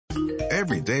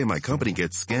Every day, my company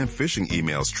gets scam phishing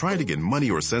emails trying to get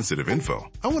money or sensitive info.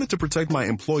 I wanted to protect my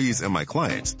employees and my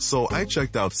clients, so I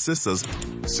checked out CISA's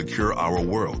Secure Our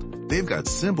World. They've got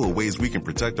simple ways we can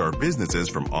protect our businesses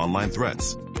from online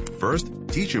threats. First,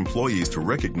 teach employees to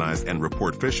recognize and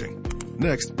report phishing.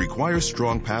 Next, require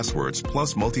strong passwords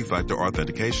plus multi-factor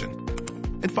authentication.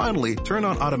 And finally, turn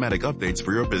on automatic updates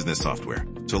for your business software.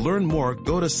 To learn more,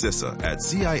 go to CISA at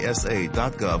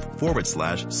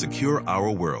CISA.gov/Secure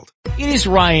Our World. It is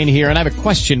Ryan here, and I have a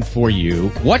question for you.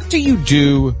 What do you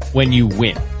do when you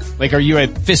win? Like, are you a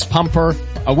fist pumper,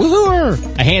 a woo-hooer,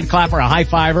 a hand clapper, a high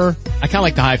fiver? I kind of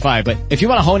like the high five, but if you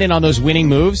want to hone in on those winning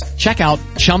moves, check out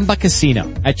Chumba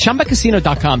Casino. At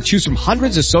ChumbaCasino.com, choose from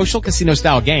hundreds of social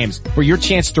casino-style games for your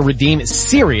chance to redeem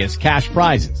serious cash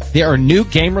prizes. There are new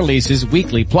game releases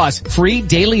weekly, plus free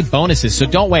daily bonuses, so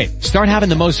don't wait. Start having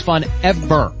the most fun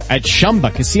ever at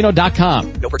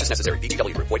ChumbaCasino.com. No purchase necessary.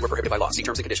 VGW. Void where prohibited by law. See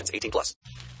terms and conditions. 18+.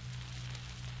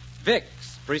 Vick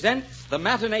presents the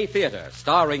Matinee Theater,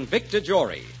 starring Vick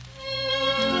DeJory.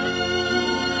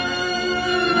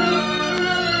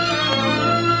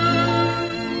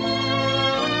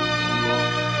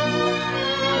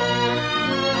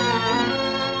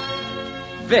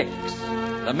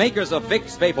 Vicks, the makers of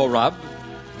Vicks Vapor Rub,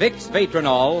 Vicks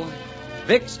Vatronol,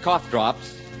 Vicks Cough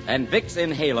Drops, and Vicks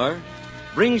Inhaler,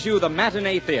 brings you the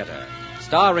Matinee Theater,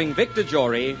 starring Vick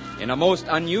DeJory in a most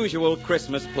unusual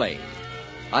Christmas play.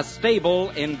 A Stable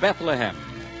in Bethlehem,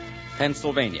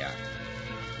 Pennsylvania.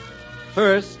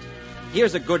 First,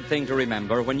 here's a good thing to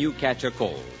remember when you catch a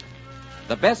cold.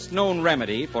 The best-known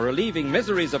remedy for relieving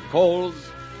miseries of colds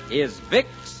is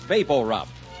Vicks Vapor Rub.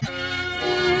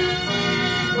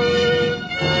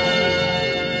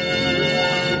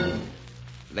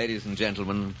 Ladies and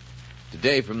gentlemen,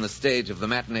 today from the stage of the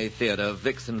Matinee Theater,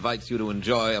 Vicks invites you to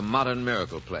enjoy a modern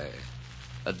miracle play.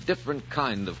 A different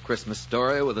kind of Christmas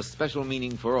story with a special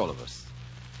meaning for all of us.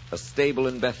 A Stable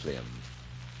in Bethlehem,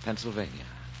 Pennsylvania.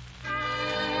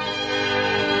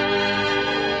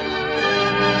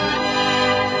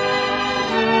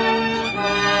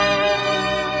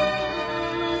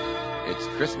 It's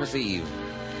Christmas Eve,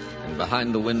 and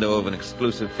behind the window of an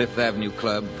exclusive Fifth Avenue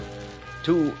club,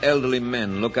 two elderly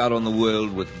men look out on the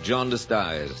world with jaundiced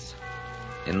eyes.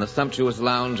 In the sumptuous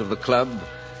lounge of the club,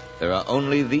 there are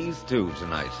only these two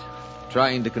tonight,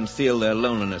 trying to conceal their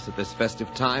loneliness at this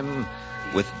festive time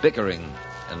with bickering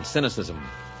and cynicism.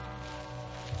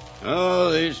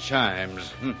 Oh, these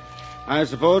chimes. I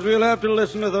suppose we'll have to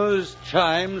listen to those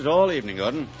chimes all evening,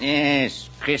 Gordon. Yes,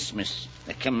 Christmas.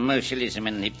 The commercialism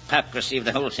and hypocrisy of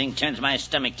the whole thing turns my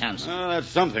stomach, Townsend. Oh, that's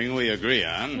something we agree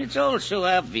on. It's all so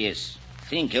obvious.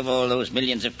 Think of all those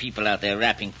millions of people out there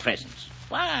wrapping presents.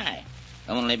 Why?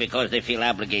 Only because they feel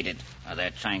obligated, or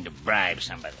they're trying to bribe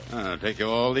somebody. It'll take you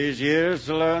all these years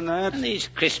to learn that? And these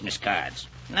Christmas cards.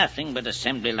 Nothing but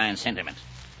assembly line sentiment.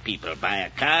 People buy a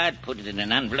card, put it in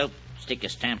an envelope, stick a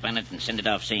stamp on it, and send it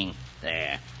off saying,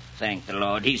 there, thank the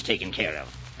Lord, he's taken care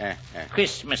of.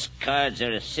 Christmas cards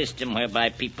are a system whereby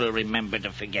people remember to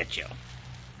forget you.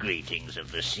 Greetings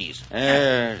of the season.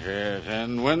 Yes.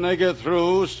 And when they get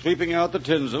through sweeping out the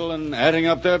tinsel and adding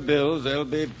up their bills, they'll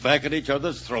be back at each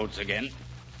other's throats again.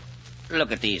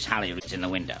 Look at these holly wreaths in the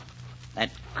window.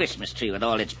 That Christmas tree with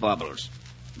all its baubles.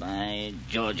 By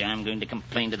George, I'm going to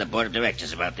complain to the board of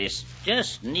directors about this.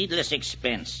 Just needless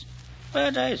expense.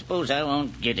 But I suppose I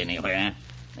won't get anywhere.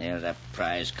 There's a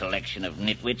prize collection of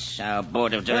nitwits, our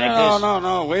board of directors.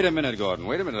 No. Wait a minute, Gordon.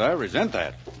 Wait a minute. I resent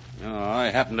that. I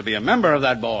happen to be a member of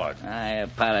that board. I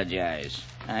apologize.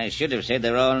 I should have said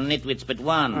they're all nitwits but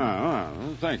one.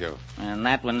 Oh, thank you. And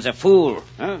that one's a fool.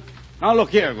 Huh? Now,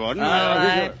 look here, Gordon.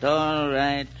 All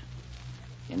right.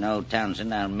 You know,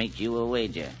 Townsend, I'll make you a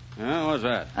wager. What's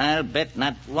that? I'll bet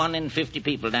not 1 in 50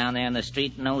 people down there in the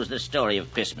street knows the story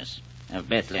of Christmas, of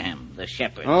Bethlehem, the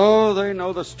shepherd. Oh, they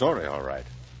know the story, all right.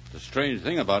 The strange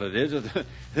thing about it is that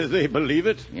they believe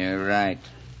it. You're right.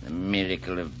 The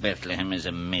miracle of Bethlehem is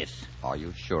a myth. Are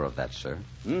you sure of that, sir?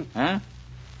 Huh?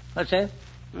 What's that?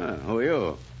 Who are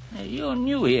you? You're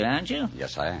new here, aren't you?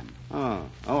 Yes, I am.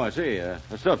 Oh, I see. A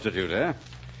substitute, eh?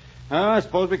 I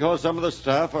suppose because some of the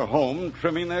staff are home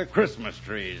trimming their Christmas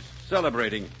trees,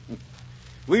 celebrating.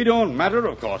 We don't matter,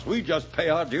 of course. We just pay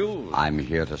our dues. I'm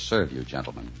here to serve you,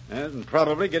 gentlemen. And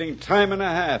probably getting time and a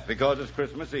half because it's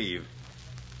Christmas Eve.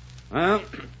 Well,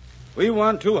 we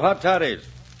want 2 hot toddies.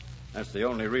 That's the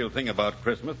only real thing about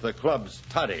Christmas, the club's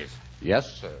toddies.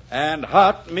 Yes, sir. And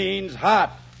hot means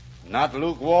hot, not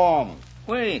lukewarm.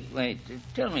 Wait.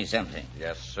 Tell me something.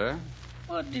 Yes, sir.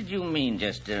 What did you mean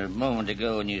just a moment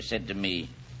ago when you said to me,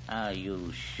 are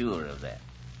you sure of that?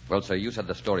 Well, sir, you said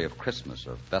the story of Christmas,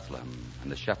 of Bethlehem, and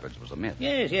the shepherds was a myth.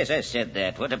 Yes, I said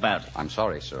that. What about it? I'm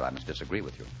sorry, sir. I must disagree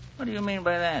with you. What do you mean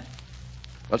by that?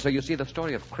 Well, sir, you see, the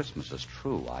story of Christmas is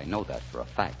true. I know that for a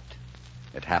fact.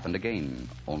 It happened again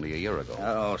only a year ago.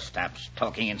 Oh, stop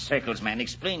talking in circles, man.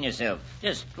 Explain yourself.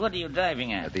 Just what are you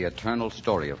driving at? The eternal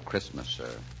story of Christmas, sir.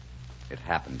 It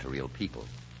happened to real people.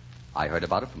 I heard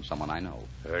about it from someone I know.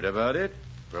 Heard about it?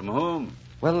 From whom?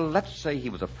 Well, let's say he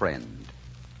was a friend.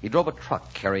 He drove a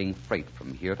truck carrying freight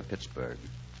from here to Pittsburgh.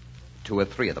 2 or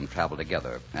 3 of them traveled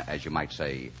together, as you might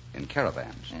say, in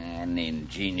caravans. An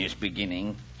ingenious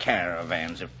beginning.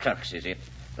 Caravans of trucks, is it?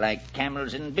 Like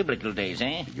camels in biblical days,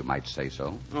 eh? You might say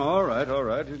so. All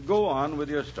right. Go on with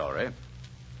your story.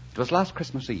 It was last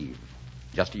Christmas Eve,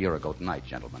 just a year ago tonight,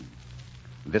 gentlemen.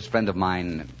 This friend of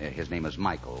mine, his name is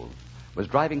Michael, was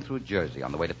driving through Jersey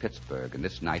on the way to Pittsburgh, and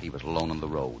this night he was alone on the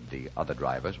road. The other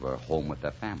drivers were home with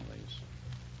their families.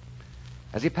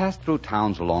 As he passed through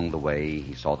towns along the way,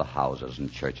 he saw the houses and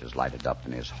churches lighted up,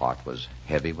 and his heart was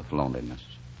heavy with loneliness.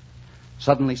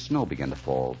 Suddenly, snow began to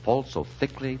fall so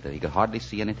thickly that he could hardly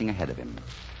see anything ahead of him.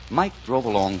 Mike drove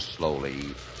along slowly,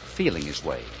 feeling his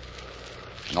way.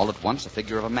 And all at once, the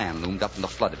figure of a man loomed up in the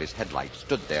flood of his headlights,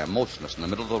 stood there, motionless in the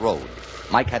middle of the road.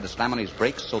 Mike had to slam on his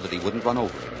brakes so that he wouldn't run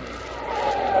over him.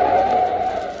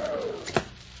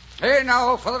 Hey,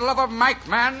 now, for the love of Mike,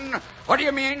 man, what do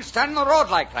you mean standing in the road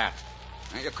like that?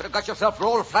 You could have got yourself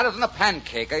rolled flatter than a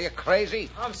pancake. Are you crazy?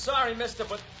 I'm sorry, mister,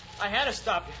 but I had to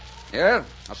stop you. Yeah?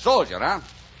 A soldier, huh?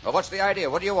 Well, what's the idea?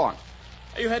 What do you want?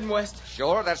 Are you heading west?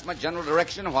 Sure, that's my general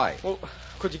direction. Why? Well,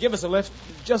 could you give us a lift?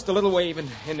 Just a little way even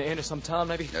into some town,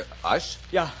 maybe? Us?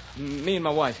 Yeah, me and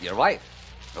my wife. Your wife?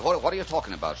 What are you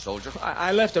talking about, soldier?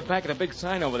 I left her back at a big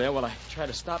sign over there while I tried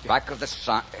to stop you. Back of the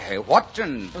sign? Hey, what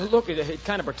in... Look, it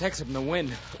kind of protects it from the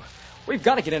wind. We've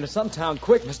got to get into some town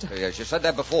quick, mister. Yes, you said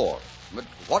that before. But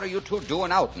what are you two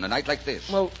doing out in a night like this?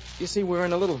 Well, you see, we're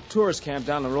in a little tourist camp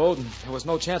down the road, and there was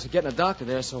no chance of getting a doctor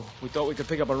there, so we thought we could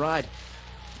pick up a ride.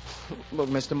 Look,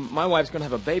 mister, my wife's going to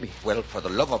have a baby. Well, for the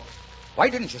love of... Why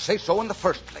didn't you say so in the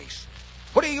first place?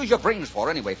 What do you use your brains for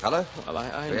anyway, fella? Well,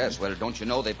 I... Yes, well, don't you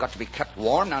know they've got to be kept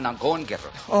warm? Now go and get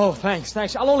her. Oh, thanks.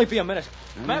 I'll only be a minute.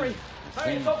 Mary,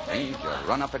 it's okay. You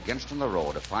run up against on the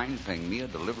road. A fine thing, me, a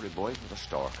delivery boy for the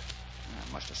store.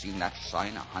 I must have seen that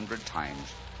sign 100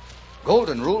 times.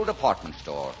 Golden Rule Department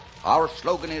Store. Our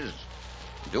slogan is,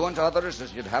 do unto others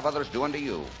as you'd have others do unto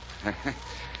you.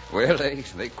 Well,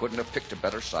 they couldn't have picked a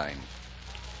better sign.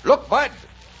 Look, Bud.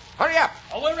 Hurry up.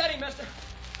 Oh, we're ready, mister.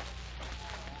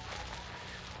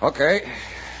 Okay.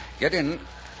 Get in.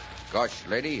 Gosh,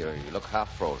 lady, you look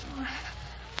half frozen.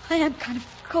 I am kind of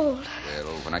cold.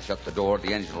 Well, when I shut the door,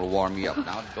 the engine will warm you up.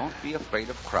 Now, don't be afraid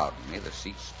of crowding me. The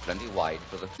seat's plenty wide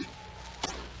for the...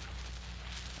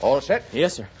 All set?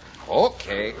 Yes, sir.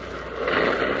 Okay.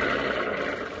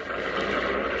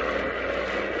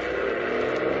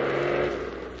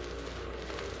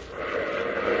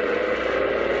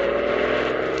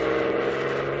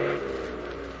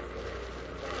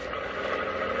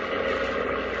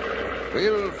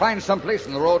 We'll find some place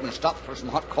in the road and stop for some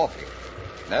hot coffee.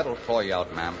 That'll thaw you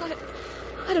out, ma'am.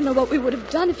 I don't know what we would have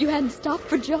done if you hadn't stopped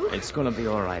for Joe. It's going to be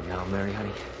all right now, Mary,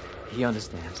 honey. He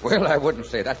understands. Well, I wouldn't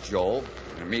say that, Joe.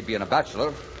 Me being a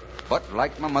bachelor. But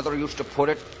like my mother used to put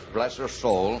it, bless her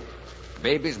soul,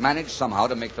 babies manage somehow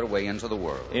to make their way into the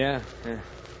world. Yeah.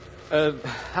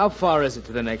 How far is it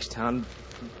to the next town?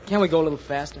 Can't we go a little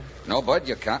faster? No, Bud,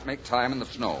 you can't make time in the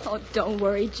snow. Oh, don't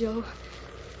worry, Joe.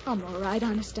 I'm all right,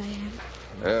 honest I am.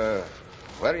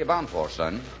 Where are you bound for,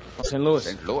 son? St. Louis.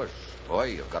 St. Louis. Boy,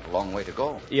 you've got a long way to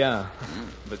go. Yeah.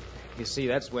 But you see,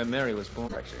 that's where Mary was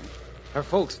born. I see. Her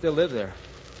folks still live there.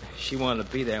 She wanted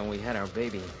to be there when we had our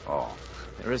baby. Oh.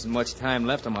 There isn't much time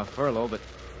left on my furlough, but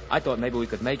I thought maybe we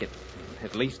could make it.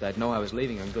 At least I'd know I was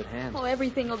leaving her in good hands. Oh,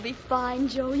 everything will be fine,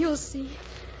 Joe. You'll see.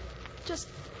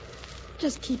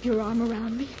 Just keep your arm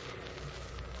around me.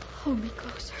 Hold me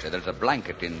closer. Say, there's a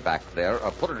blanket in back there.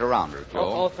 Put it around her, Joe.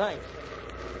 Oh, thanks.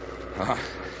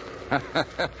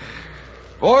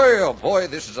 Boy,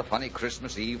 this is a funny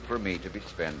Christmas Eve for me to be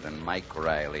spending Mike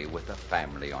Riley with a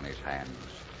family on his hands.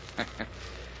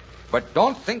 But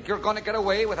don't think you're going to get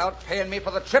away without paying me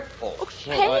for the trip, folks.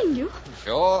 Oh, paying you?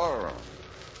 Sure.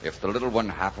 If the little one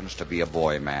happens to be a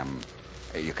boy, ma'am,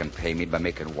 you can pay me by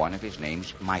making one of his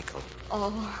names Michael.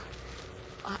 Oh,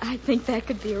 I think that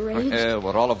could be arranged. Well,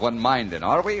 we're all of one mind then,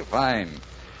 are we? Fine.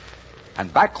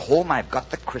 And back home, I've got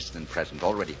the christening present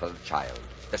all ready for the child.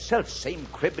 The self-same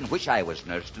crib in which I was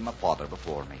nursed and my father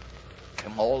before me.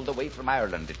 Come all the way from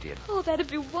Ireland, it did. Oh,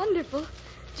 that'd be wonderful.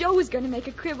 Joe was going to make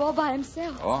a crib all by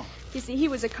himself. Oh? You see, he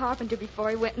was a carpenter before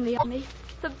he went in the army.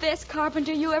 the best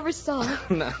carpenter you ever saw.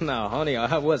 No, honey,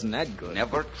 I wasn't that good.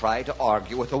 Never try to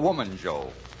argue with a woman,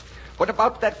 Joe. What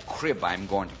about that crib I'm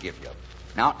going to give you?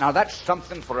 Now that's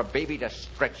something for a baby to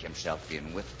stretch himself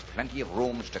in, with plenty of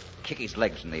rooms to kick his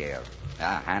legs in the air.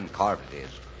 Hand-carved it is.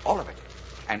 All of it.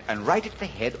 And right at the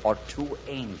head are 2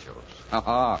 angels.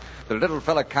 The little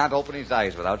fella can't open his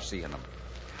eyes without seeing them.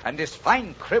 And this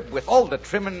fine crib with all the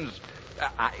trimmings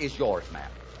is yours, ma'am.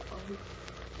 Oh,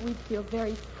 we'd feel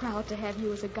very proud to have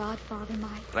you as a godfather,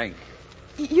 Mike. Thank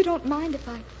you. You don't mind if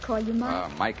I call you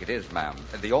Mike? Mike it is, ma'am.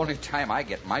 The only time I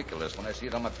get Michael is when I see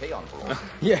it on my pay envelope.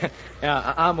 Yeah,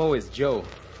 I'm always Joe.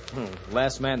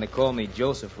 Last man that called me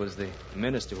Joseph was the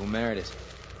minister who married us.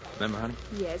 Remember, honey?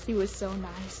 Yes, he was so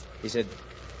nice. He said,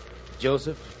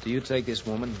 Joseph, do you take this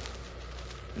woman?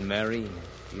 And Mary,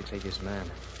 do you take this man?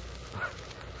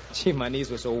 Gee, my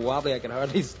knees were so wobbly I could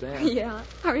hardly stand. Yeah,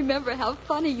 I remember how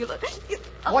funny you look.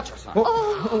 Watch your son.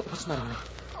 What's the matter, honey?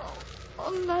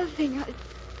 Oh, nothing.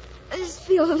 I just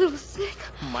feel a little sick.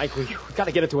 Mike, we got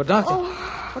to get her to a doctor.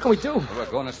 What can we do? Well, we're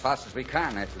going as fast as we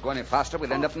can. If we go any faster,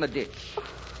 we'll end up in the ditch.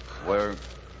 We're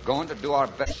going to do our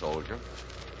best, soldier.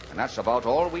 And that's about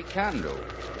all we can do.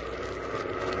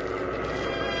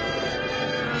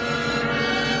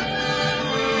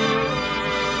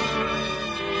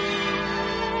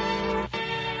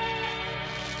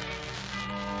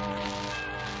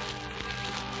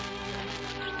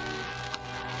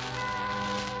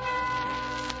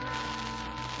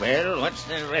 Well, what's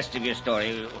the rest of your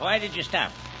story? Why did you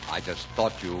stop? I just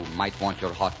thought you might want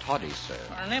your hot toddies, sir.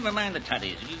 Well, never mind the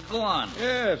toddies. You go on.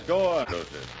 Yes, go on,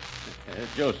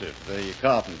 Joseph. Joseph, the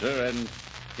carpenter, and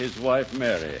his wife,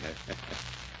 Mary.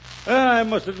 I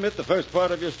must admit the first part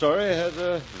of your story has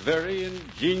a very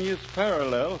ingenious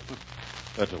parallel.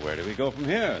 But where do we go from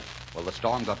here? Well, the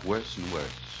storm got worse and worse.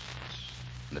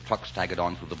 And the truck staggered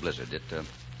on through the blizzard. It was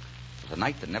a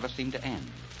night that never seemed to end.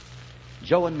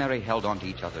 Joe and Mary held on to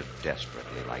each other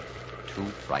desperately, like 2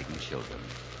 frightened children.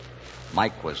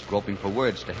 Mike was groping for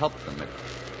words to help them.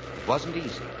 It wasn't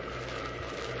easy.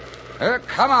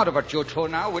 Come out of it, you two,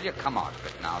 now, will you? Come out of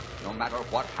it now. No matter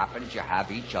what happens, you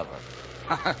have each other.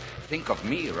 Think of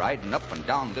me riding up and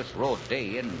down this road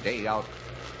day in, day out.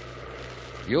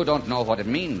 You don't know what it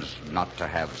means not to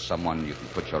have someone you can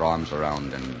put your arms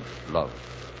around and love.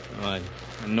 Oh,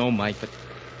 I know, Mike, but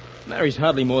Mary's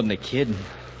hardly more than a kid.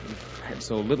 We've had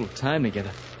so little time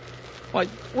together. Why,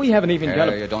 we haven't even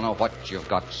got You don't know what you've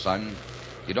got, son.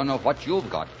 You don't know what you've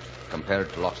got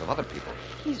compared to lots of other people.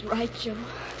 He's right, Joe.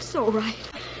 So right.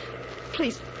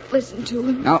 Please, listen to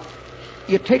him. Now,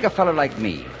 you take a fella like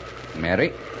me,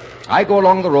 Mary. I go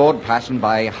along the road passing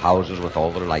by houses with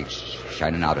all their lights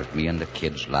shining out at me and the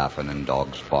kids laughing and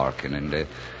dogs barking and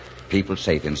people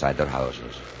safe inside their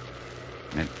houses.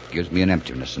 And it gives me an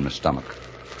emptiness in my stomach.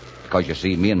 Because, you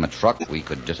see, me and my truck, we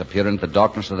could disappear into the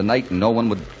darkness of the night and no one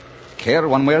would care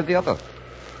one way or the other.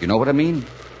 You know what I mean?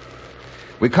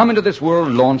 We come into this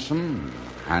world lonesome,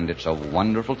 and it's a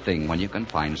wonderful thing when you can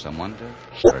find someone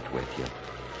to share it with you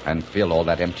and fill all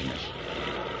that emptiness.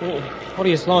 Well, what are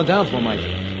you slowing down for, Mike?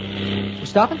 You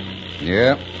stopping?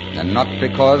 Yeah, and not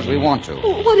because we want to.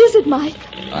 What is it, Mike?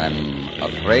 I'm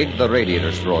afraid the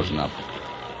radiator's frozen up.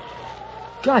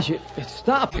 Gosh, it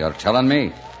stopped. You're telling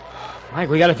me. Mike,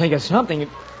 we got to think of something.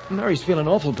 Mary's feeling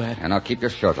awful bad. And now keep your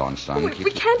shirt on, son.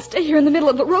 We can't stay here in the middle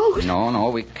of the road. No,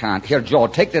 we can't. Here, Joe,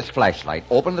 take this flashlight.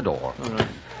 Open the door. All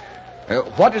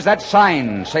right. What does that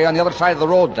sign say on the other side of the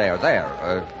road there?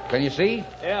 There. Can you see?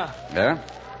 Yeah. There?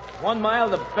 1 mile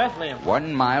to Bethlehem.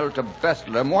 1 mile to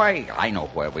Bethlehem. Why, I know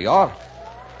where we are.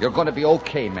 You're going to be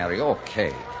okay, Mary,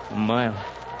 okay. 1 mile.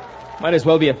 Might as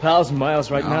well be 1,000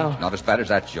 miles right now. Not as bad as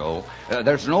that, Joe.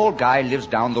 There's an old guy lives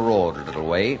down the road a little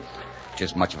way.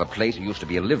 Just much of a place. It used to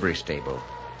be a livery stable.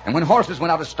 And when horses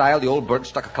went out of style, the old bird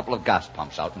stuck a couple of gas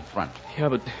pumps out in front. Yeah,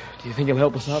 but do you think he'll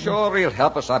help us out? Sure, he'll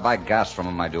help us. I buy gas from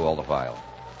him, I do all the while.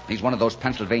 He's one of those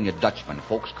Pennsylvania Dutchmen.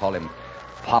 Folks call him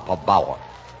Papa Bauer.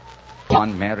 Come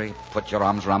on, Mary, put your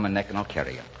arms around my neck and I'll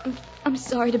carry you. I'm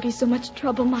sorry to be so much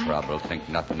trouble, Mike. Trouble? Think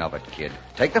nothing of it, kid.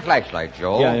 Take the flashlight,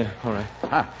 Joe. Yeah, all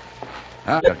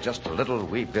right. You're just a little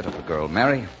wee bit of a girl,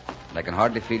 Mary. I can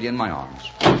hardly feel you in my arms.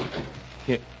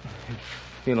 You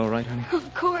feel all right, honey?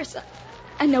 Of course.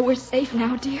 I know we're safe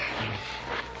now, dear.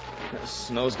 The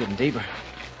snow's getting deeper.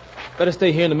 Better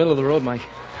stay here in the middle of the road, Mike.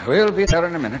 We'll be there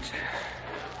in a minute.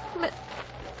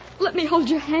 Let me hold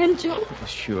your hand, Joe. Oh,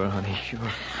 sure, honey, sure.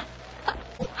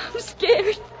 I'm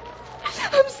scared.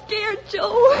 I'm scared,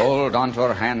 Joe. Hold on to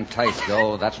her hand tight,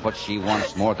 Joe. That's what she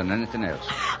wants more than anything else.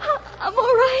 I'm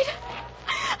all right.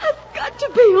 I've got to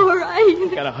be all right.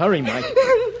 You gotta hurry, Mike.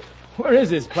 Where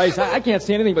is this place? I can't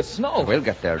see anything but snow. We'll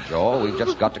get there, Joe. We've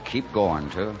just got to keep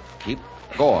going, too. Keep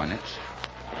going. It's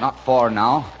not far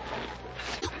now.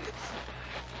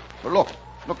 But look,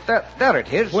 there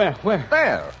it is. Where?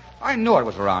 There. I knew it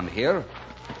was around here.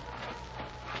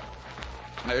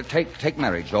 Take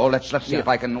Mary, Joe. Let's see if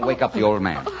I can wake up the old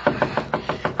man.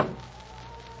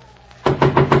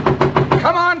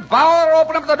 Come on, Bauer,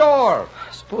 open up the door.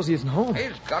 I suppose he isn't home.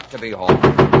 He's got to be home.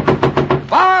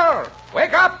 Bauer,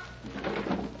 wake up.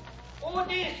 Who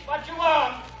this? What you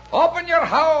want? Open your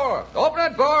howl.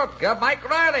 Open the door. Mike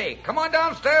Riley. Come on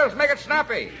downstairs. Make it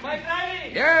snappy. Mike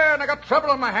Riley? Yeah, and I got trouble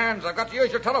on my hands. I've got to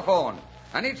use your telephone.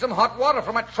 I need some hot water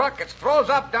for my truck. It throws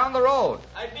up down the road.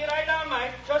 I'll be right down,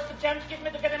 Mike. Just a chance give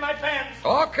me to get in my pants.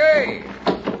 Okay.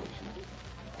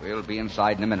 We'll be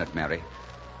inside in a minute, Mary.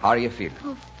 How are you feeling?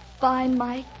 Oh, fine,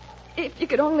 Mike. If you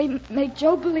could only make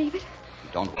Joe believe it.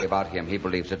 Don't worry about him. He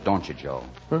believes it, don't you, Joe?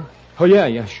 Huh? Oh,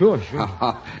 yeah, sure.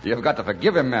 You've got to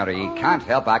forgive him, Mary. He can't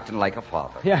help acting like a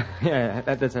father. Yeah,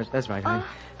 that's right, honey.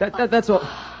 That's all.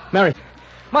 Mary.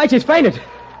 Mike, he's fainted.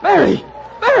 Mary!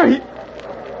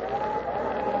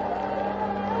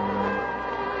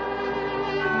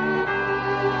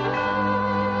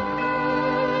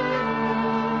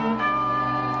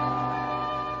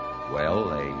 Well,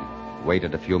 they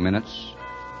waited a few minutes.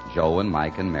 Joe and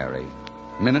Mike and Mary.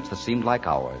 Minutes that seemed like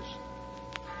hours.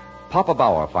 Papa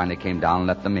Bauer finally came down and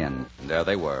let them in. And there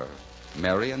they were,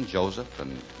 Mary and Joseph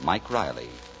and Mike Riley,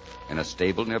 in a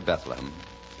stable near Bethlehem,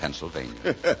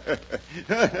 Pennsylvania.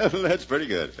 That's pretty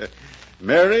good.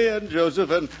 Mary and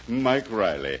Joseph and Mike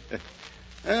Riley.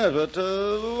 Yeah, but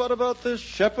what about the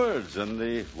shepherds and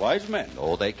the wise men?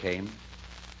 Oh, they came.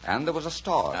 And there was a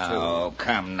star, too. Oh,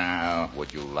 come now.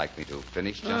 Would you like me to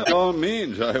finish, Jim? By all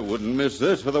means, I wouldn't miss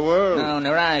this for the world. No,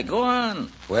 Nerai, go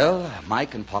on. Well,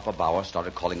 Mike and Papa Bauer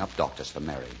started calling up doctors for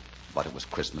Mary. But it was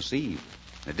Christmas Eve.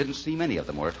 And it didn't seem any of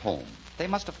them were at home. They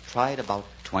must have tried about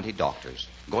 20 doctors,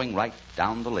 going right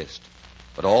down the list.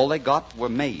 But all they got were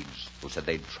maids who said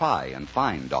they'd try and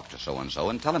find Dr.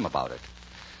 So-and-so and tell him about it.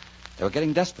 They were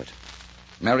getting desperate.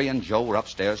 Mary and Joe were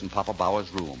upstairs in Papa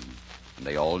Bauer's room. And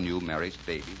they all knew Mary's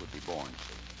baby would be born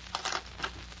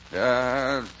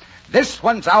soon. This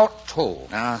one's out, too.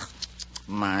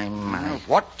 My.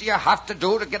 What do you have to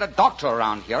do to get a doctor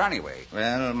around here, anyway?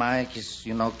 Well, Mike, it's,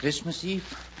 Christmas Eve.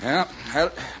 Yeah,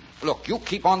 well, look, you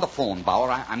keep on the phone, Bauer.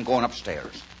 I'm going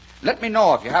upstairs. Let me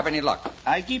know if you have any luck.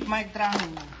 I keep Mike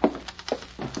drowning.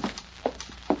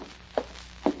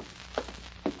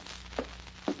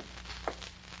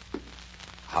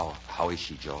 How is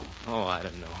she, Joe? Oh, I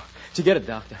don't know. Did you get a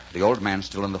doctor? The old man's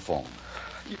still on the phone.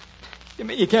 You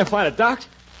mean you can't find a doctor?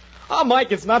 Oh,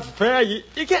 Mike, it's not fair. You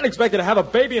can't expect her to have a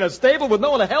baby in a stable with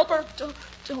no one to help her.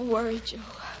 Don't worry, Joe.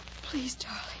 Please,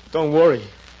 darling. Don't worry.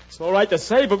 It's all right to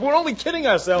say, but we're only kidding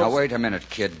ourselves. Now, wait a minute,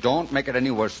 kid. Don't make it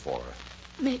any worse for her.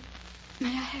 May I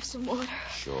have some water?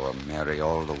 Sure, Mary,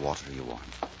 all the water you want.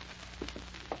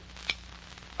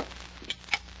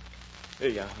 Here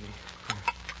you are, honey.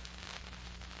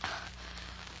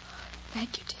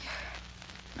 Thank you,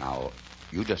 dear. Now,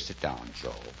 you just sit down,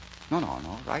 Joe. No,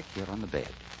 right here on the bed.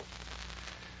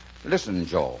 Listen,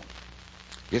 Joe.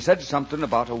 You said something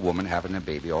about a woman having a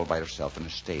baby all by herself in a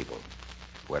stable.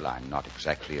 Well, I'm not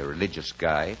exactly a religious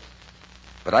guy,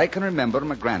 but I can remember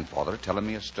my grandfather telling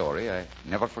me a story I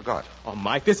never forgot. Oh,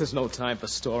 Mike, this is no time for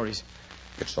stories.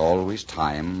 It's always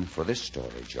time for this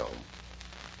story, Joe.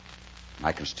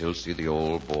 I can still see the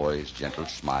old boy's gentle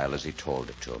smile as he told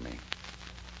it to me.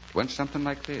 It went something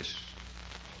like this.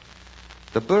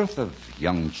 The birth of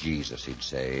young Jesus, he'd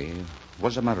say,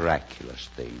 was a miraculous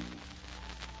thing.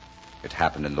 It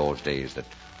happened in those days that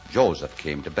Joseph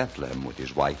came to Bethlehem with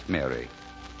his wife Mary,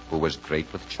 who was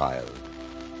great with child.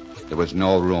 There was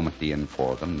no room at the inn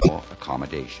for them, no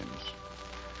accommodations.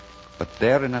 But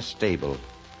there in a stable,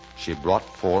 she brought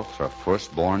forth her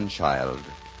firstborn child,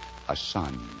 a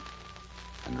son,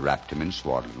 and wrapped him in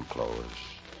swaddling clothes.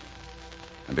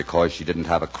 And because she didn't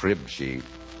have a crib, she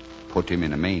put him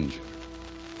in a manger.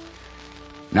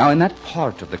 Now, in that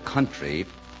part of the country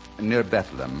near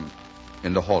Bethlehem,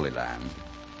 in the Holy Land,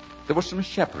 there were some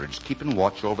shepherds keeping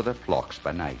watch over their flocks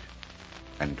by night.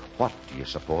 And what do you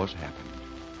suppose happened?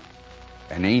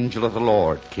 An angel of the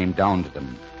Lord came down to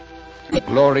them. The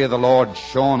glory of the Lord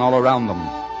shone all around them.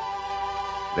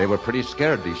 They were pretty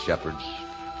scared, these shepherds.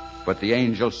 But the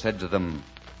angel said to them,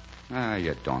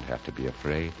 you don't have to be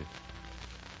afraid.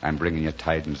 I'm bringing you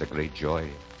tidings of great joy,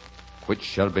 which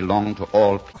shall belong to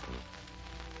all people.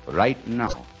 Right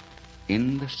now,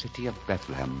 in the city of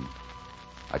Bethlehem,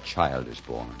 a child is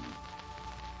born.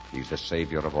 He's the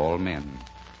Savior of all men,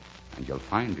 and you'll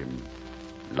find him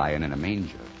lying in a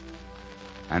manger.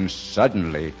 And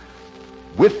suddenly,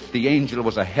 with the angel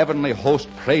was a heavenly host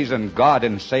praising God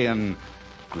and saying,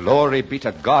 Glory be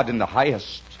to God in the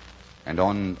highest, and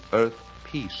on earth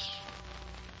peace,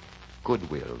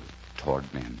 goodwill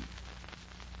toward men.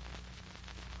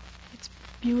 It's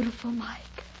beautiful, Mike.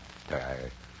 I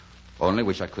only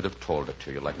wish I could have told it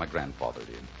to you like my grandfather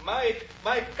did. Mike,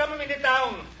 come a minute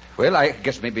down. Well, I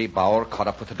guess maybe Bauer caught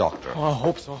up with the doctor. Oh, I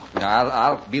hope so.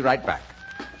 I'll be right back.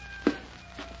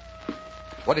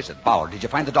 What is it, Bauer? Did you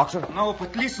find the doctor? No,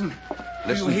 but listen.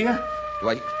 Listen. Do you hear? Do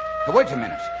I? Hey, wait a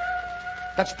minute.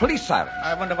 That's police sirens.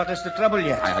 I wonder what is the trouble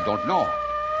yet. I don't know.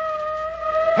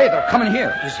 Hey, they're coming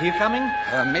here. Is he coming?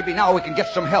 Maybe now we can get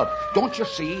some help. Don't you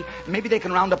see? Maybe they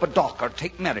can round up a doc or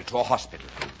take Mary to a hospital.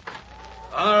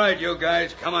 All right, you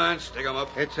guys, come on, stick 'em up.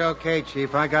 It's okay,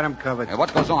 Chief. I got him covered. Hey,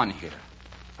 what goes on here?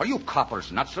 Are you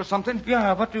coppers nuts or something?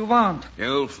 Yeah, what do you want?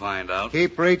 You'll find out.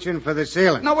 Keep reaching for the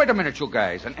ceiling. Now, wait a minute, you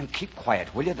guys, and keep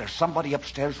quiet, will you? There's somebody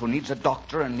upstairs who needs a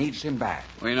doctor and needs him bad.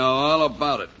 We know all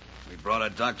about it. We brought a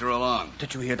doctor along.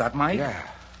 Did you hear that, Mike? Yeah.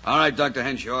 All right, Dr.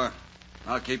 Henshaw.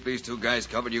 I'll keep these two guys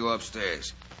covered. You go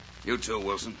upstairs. You too,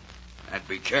 Wilson. And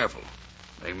be careful.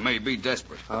 They may be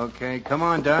desperate. Okay, come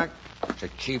on, Doc. Say,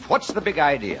 Chief, what's the big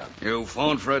idea? You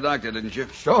phoned for a doctor, didn't you?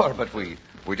 Sure, but we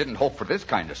didn't hope for this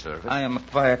kind of service. I am a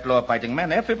quiet, law-abiding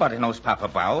man. Everybody knows Papa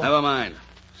Bao. Never mind.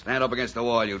 Stand up against the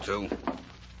wall, you two.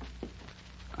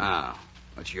 Ah,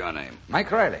 what's your name?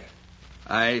 Mike Riley.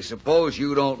 I suppose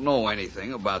you don't know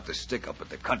anything about the stick-up at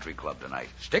the country club tonight.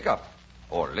 Stick-up?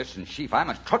 Oh, listen, Chief, I'm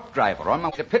a truck driver on my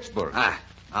way to Pittsburgh. Now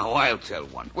I'll tell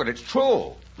one. Well, it's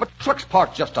true. But truck's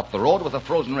parked just up the road with a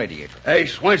frozen radiator. Hey,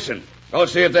 Swenson, go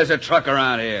see if there's a truck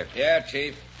around here. Yeah,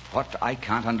 Chief. What I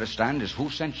can't understand is who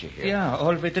sent you here. Yeah,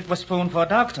 all we did was phone for a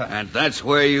doctor. And that's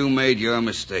where you made your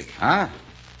mistake. Huh?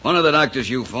 One of the doctors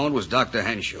you phoned was Dr.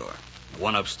 Henshaw, the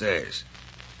one upstairs.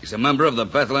 He's a member of the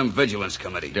Bethlehem Vigilance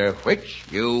Committee. The which?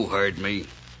 You heard me.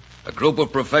 A group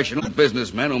of professional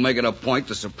businessmen who make it a point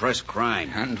to suppress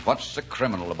crime. And what's the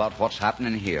criminal about what's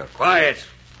happening here? Quiet.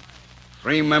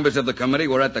 3 members of the committee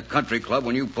were at the country club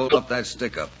when you pulled up that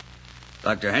stick-up.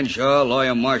 Dr. Henshaw,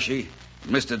 Lawyer Marshy,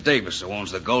 and Mr. Davis, who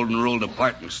owns the Golden Rule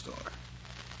department store.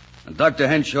 And Dr.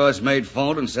 Henshaw's maid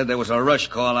phoned and said there was a rush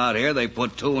call out here. They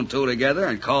put 2 and 2 together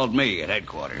and called me at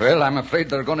headquarters. Well, I'm afraid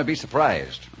they're going to be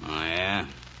surprised. Oh, yeah?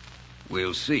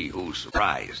 We'll see who's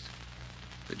surprised.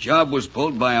 The job was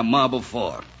pulled by a mob of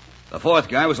 4. The 4th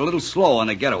guy was a little slow on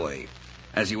the getaway.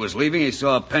 As he was leaving, he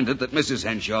saw a pendant that Mrs.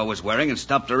 Henshaw was wearing and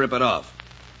stopped to rip it off.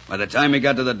 By the time he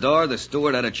got to the door, the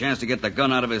steward had a chance to get the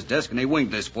gun out of his desk, and he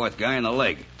winged this 4th guy in the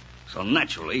leg. So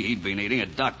naturally, he'd be needing a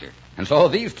doctor. And so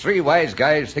these 3 wise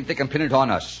guys think they can pin it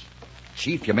on us.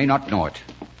 Chief, you may not know it,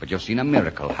 but you've seen a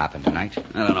miracle happen tonight.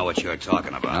 I don't know what you're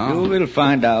talking about. No? You will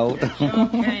find out. It's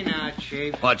okay now,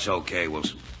 Chief. What's okay,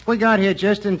 Wilson? We got here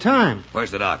just in time.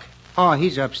 Where's the doc? Oh,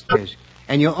 he's upstairs.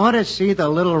 And you ought to see the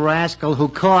little rascal who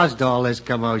caused all this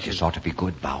commotion. This ought to be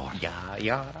good, Bauer.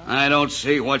 Yeah. I don't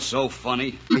see what's so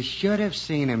funny. You should have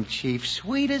seen him, Chief.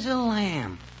 Sweet as a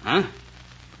lamb. Huh?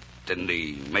 Didn't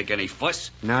he make any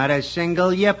fuss? Not a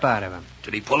single yip out of him.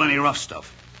 Did he pull any rough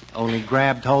stuff? Only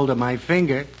grabbed hold of my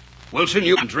finger. Wilson,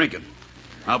 you've been drinking.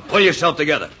 Now pull yourself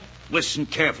together. Listen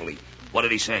carefully. What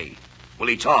did he say? Will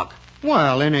he talk?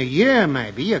 Well, in a year,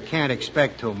 maybe. You can't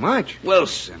expect too much.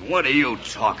 Wilson, what are you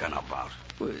talking about?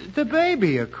 The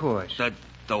baby, of course. Did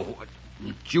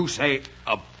you say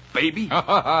a baby?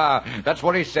 That's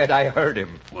what he said. I heard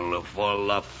him. Well,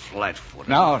 full of flat-footed.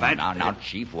 Now,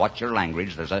 Chief, watch your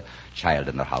language. There's a child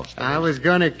in the house. I was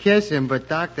going to kiss him, but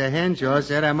Dr. Henshaw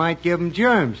said I might give him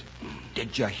germs.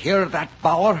 Did you hear that,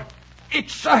 Bauer?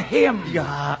 It's a him.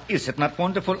 Yeah, is it not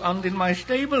wonderful? And in my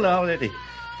stable already.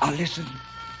 Listen.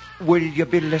 Will you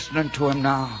be listening to him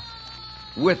now?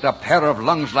 With a pair of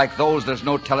lungs like those, there's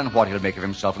no telling what he'll make of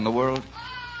himself in the world.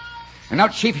 And now,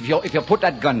 Chief, if you'll put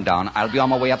that gun down, I'll be on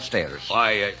my way upstairs.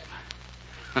 Why,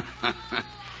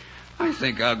 I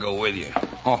think I'll go with you.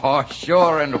 Oh,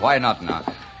 sure, and why not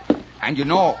now? And you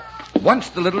know, once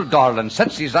the little darling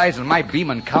sets his eyes on my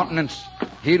beaming countenance,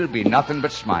 he'll be nothing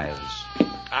but smiles.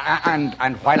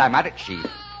 And while I'm at it, Chief,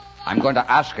 I'm going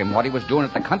to ask him what he was doing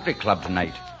at the country club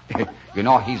tonight. You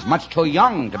know, he's much too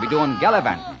young to be doing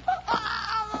gallivanting.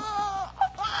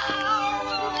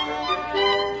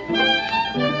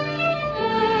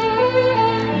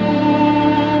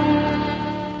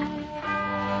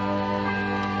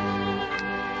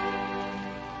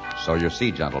 So you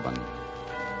see, gentlemen,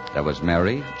 there was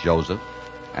Mary, Joseph,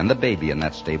 and the baby in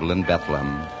that stable in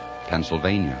Bethlehem,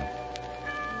 Pennsylvania.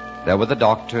 There were the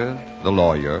doctor, the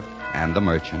lawyer, and the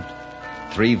merchant,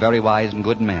 3 very wise and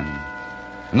good men.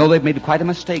 And though they've made quite a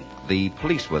mistake, the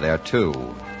police were there,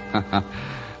 too.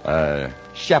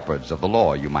 Shepherds of the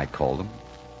law, you might call them.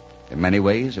 In many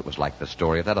ways, it was like the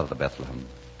story of that other Bethlehem.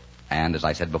 And as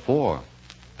I said before,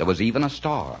 there was even a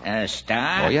star. A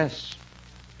star? Oh, yes.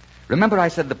 Remember I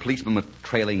said the policemen were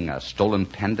trailing a stolen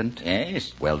pendant?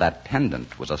 Yes. Well, that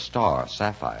pendant was a star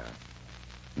sapphire.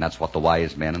 And that's what the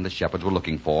wise men and the shepherds were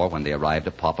looking for when they arrived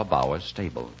at Papa Bauer's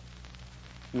stable.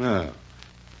 Well,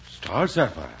 star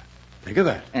sapphire. Think of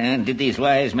that. And did these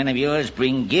wise men of yours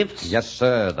bring gifts? Yes,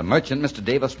 sir. The merchant, Mr.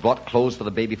 Davis, brought clothes for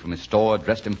the baby from his store,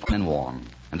 dressed him fine and warm.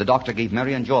 And the doctor gave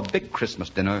Mary and Joe a big Christmas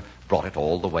dinner, brought it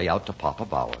all the way out to Papa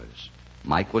Bauer's.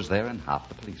 Mike was there and half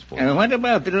the police force. And what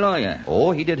about the lawyer?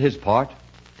 Oh, he did his part.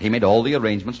 He made all the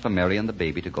arrangements for Mary and the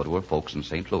baby to go to her folks in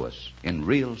St. Louis, in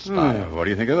real style. What do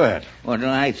you think of that? What do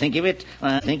I think of it?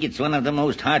 I think it's one of the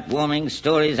most heartwarming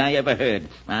stories I ever heard.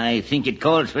 I think it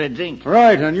calls for a drink.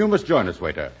 Right, and you must join us,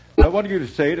 waiter. What do you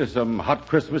say to some hot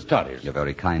Christmas toddies? You're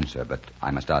very kind, sir, but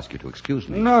I must ask you to excuse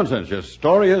me. Nonsense. Your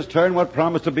story has turned what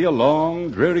promised to be a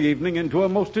long, dreary evening into a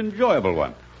most enjoyable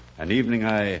one. An evening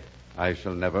I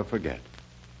shall never forget.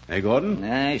 Hey, Gordon?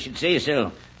 I should say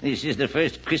so. This is the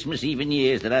first Christmas Eve in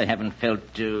years that I haven't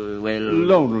felt,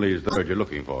 lonely is the word you're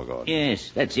looking for, Gordon. Yes,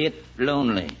 that's it.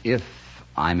 Lonely. If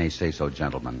I may say so,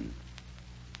 gentlemen,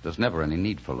 there's never any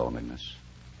need for loneliness.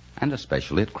 And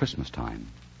especially at Christmas time.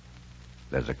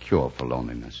 There's a cure for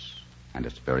loneliness, and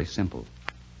it's very simple.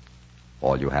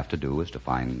 All you have to do is to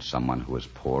find someone who is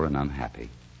poor and unhappy,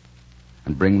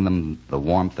 and bring them the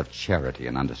warmth of charity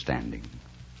and understanding.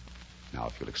 Now,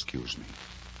 if you'll excuse me,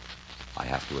 I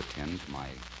have to attend to my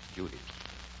duties.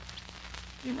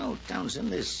 You know,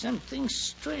 Townsend, there's something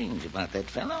strange about that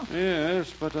fellow. Yes,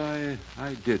 but I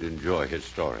did enjoy his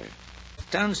story.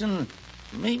 Townsend,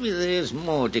 maybe there's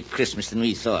more to Christmas than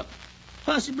we thought.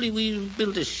 Possibly we've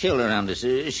built a shell around us,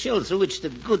 a shell through which the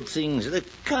good things, the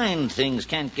kind things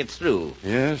can't get through.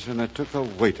 Yes, and it took a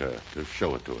waiter to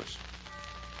show it to us.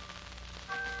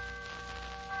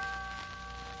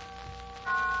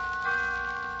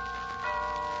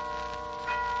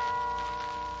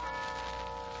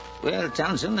 Well,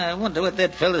 Townsend, I wonder what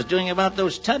that fellow's doing about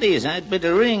those toddies. I'd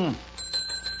better ring.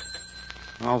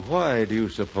 Now, why do you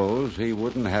suppose he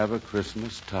wouldn't have a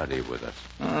Christmas toddy with us?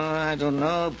 Oh, I don't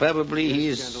know. Probably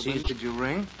he's... Did you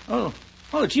ring? Oh,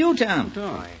 it's you, Tom.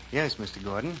 Why, yes, Mr.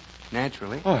 Gordon.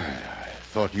 Naturally. Oh, I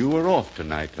thought you were off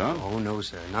tonight, Tom. Oh, no,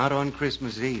 sir. Not on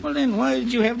Christmas Eve. Well, then why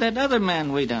did you have that other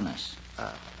man wait on us?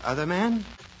 Other man?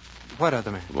 What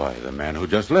other man? Why, the man who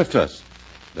just left us.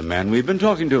 The man we've been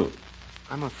talking to.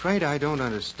 I'm afraid I don't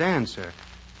understand, sir.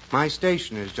 My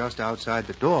station is just outside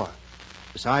the door.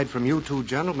 Aside from you two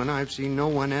gentlemen, I've seen no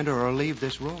one enter or leave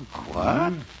this room.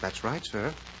 What? That's right,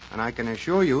 sir. And I can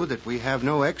assure you that we have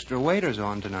no extra waiters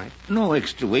on tonight. No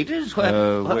extra waiters? What?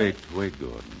 Wait,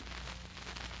 Gordon.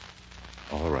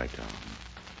 All right, Tom.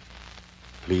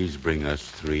 Please bring us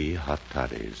 3 hot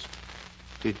toddies.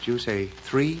 Did you say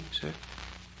 3, sir?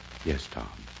 Yes, Tom.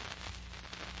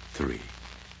 3.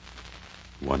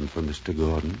 1 for Mr.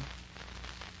 Gordon,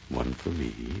 1 for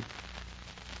me,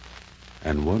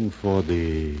 and 1 for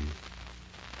the,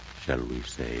 shall we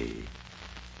say,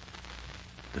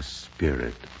 the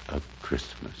spirit of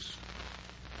Christmas.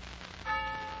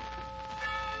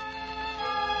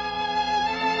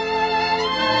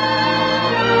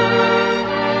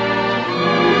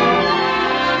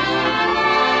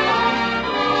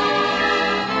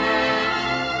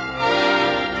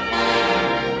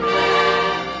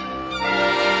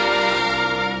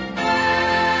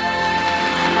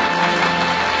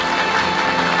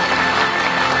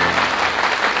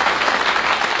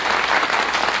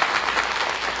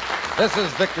 This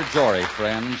is Victor Jory,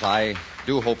 friends. I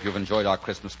do hope you've enjoyed our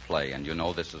Christmas play. And you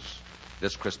know this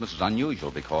Christmas is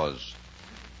unusual because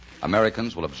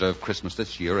Americans will observe Christmas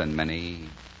this year in many,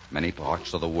 many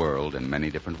parts of the world in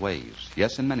many different ways.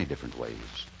 Yes, in many different ways.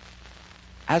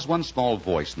 As one small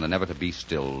voice in the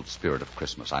never-to-be-still spirit of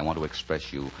Christmas, I want to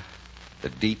express you the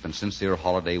deep and sincere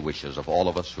holiday wishes of all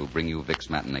of us who bring you Vick's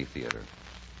Matinee Theater.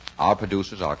 Our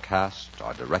producers, our cast,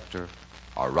 our director,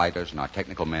 our writers, and our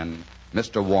technical men,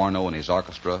 Mr. Warno and his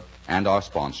orchestra, and our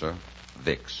sponsor,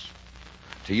 Vick's.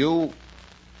 To you,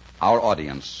 our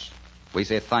audience, we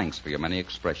say thanks for your many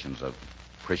expressions of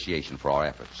appreciation for our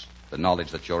efforts, the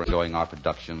knowledge that you're enjoying our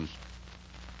productions,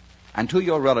 and to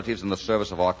your relatives in the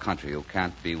service of our country who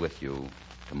can't be with you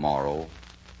tomorrow,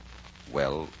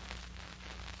 well,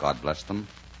 God bless them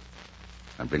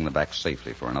and bring them back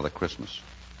safely for another Christmas.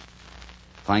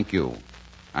 Thank you,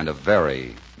 and a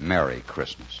very Merry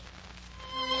Christmas.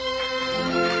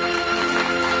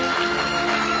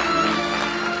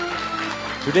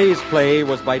 Today's play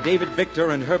was by David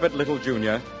Victor and Herbert Little,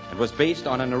 Jr., and was based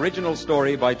on an original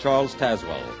story by Charles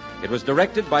Tazwell. It was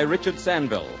directed by Richard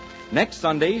Sanville. Next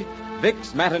Sunday,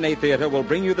 Vick's Matinee Theater will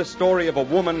bring you the story of a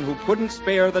woman who couldn't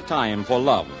spare the time for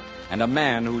love and a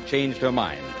man who changed her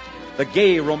mind. The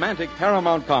gay, romantic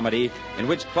Paramount comedy in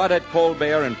which Claudette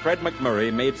Colbert and Fred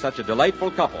McMurray made such a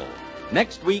delightful couple.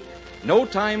 Next week, No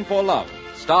Time for Love,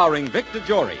 starring Vick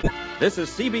DeJory. This is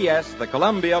CBS, the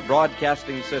Columbia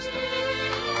Broadcasting System.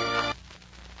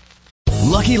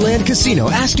 Lucky Land Casino,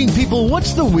 asking people,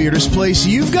 what's the weirdest place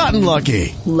you've gotten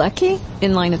lucky? Lucky?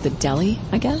 In line at the deli,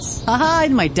 I guess? Aha,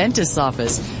 in my dentist's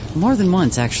office. More than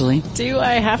once, actually. Do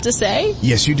I have to say?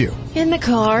 Yes, you do. In the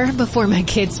car before my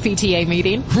kids' PTA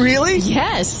meeting. Really?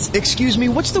 Yes. Excuse me,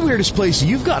 what's the weirdest place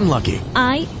you've gotten lucky?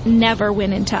 I never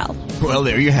win and tell. Well,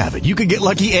 there you have it. You can get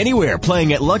lucky anywhere,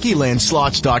 playing at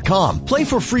LuckyLandSlots.com. Play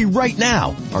for free right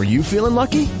now. Are you feeling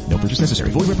lucky? No purchase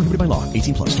necessary. Void where prohibited by law.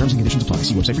 18+. Terms and conditions apply.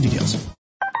 See website for details.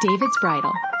 David's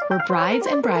Bridal, where brides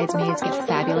and bridesmaids get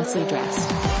fabulously dressed.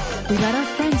 We let our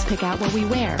friends pick out what we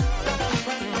wear.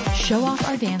 Show off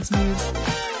our dance moves.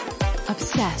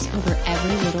 Obsess over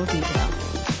every little detail.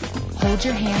 Hold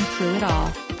your hand through it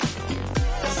all.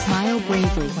 Smile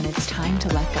bravely when it's time to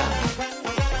let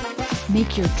go.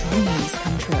 Make your dreams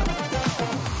come true.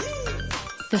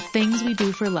 The things we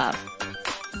do for love.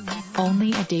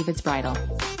 Only at David's Bridal.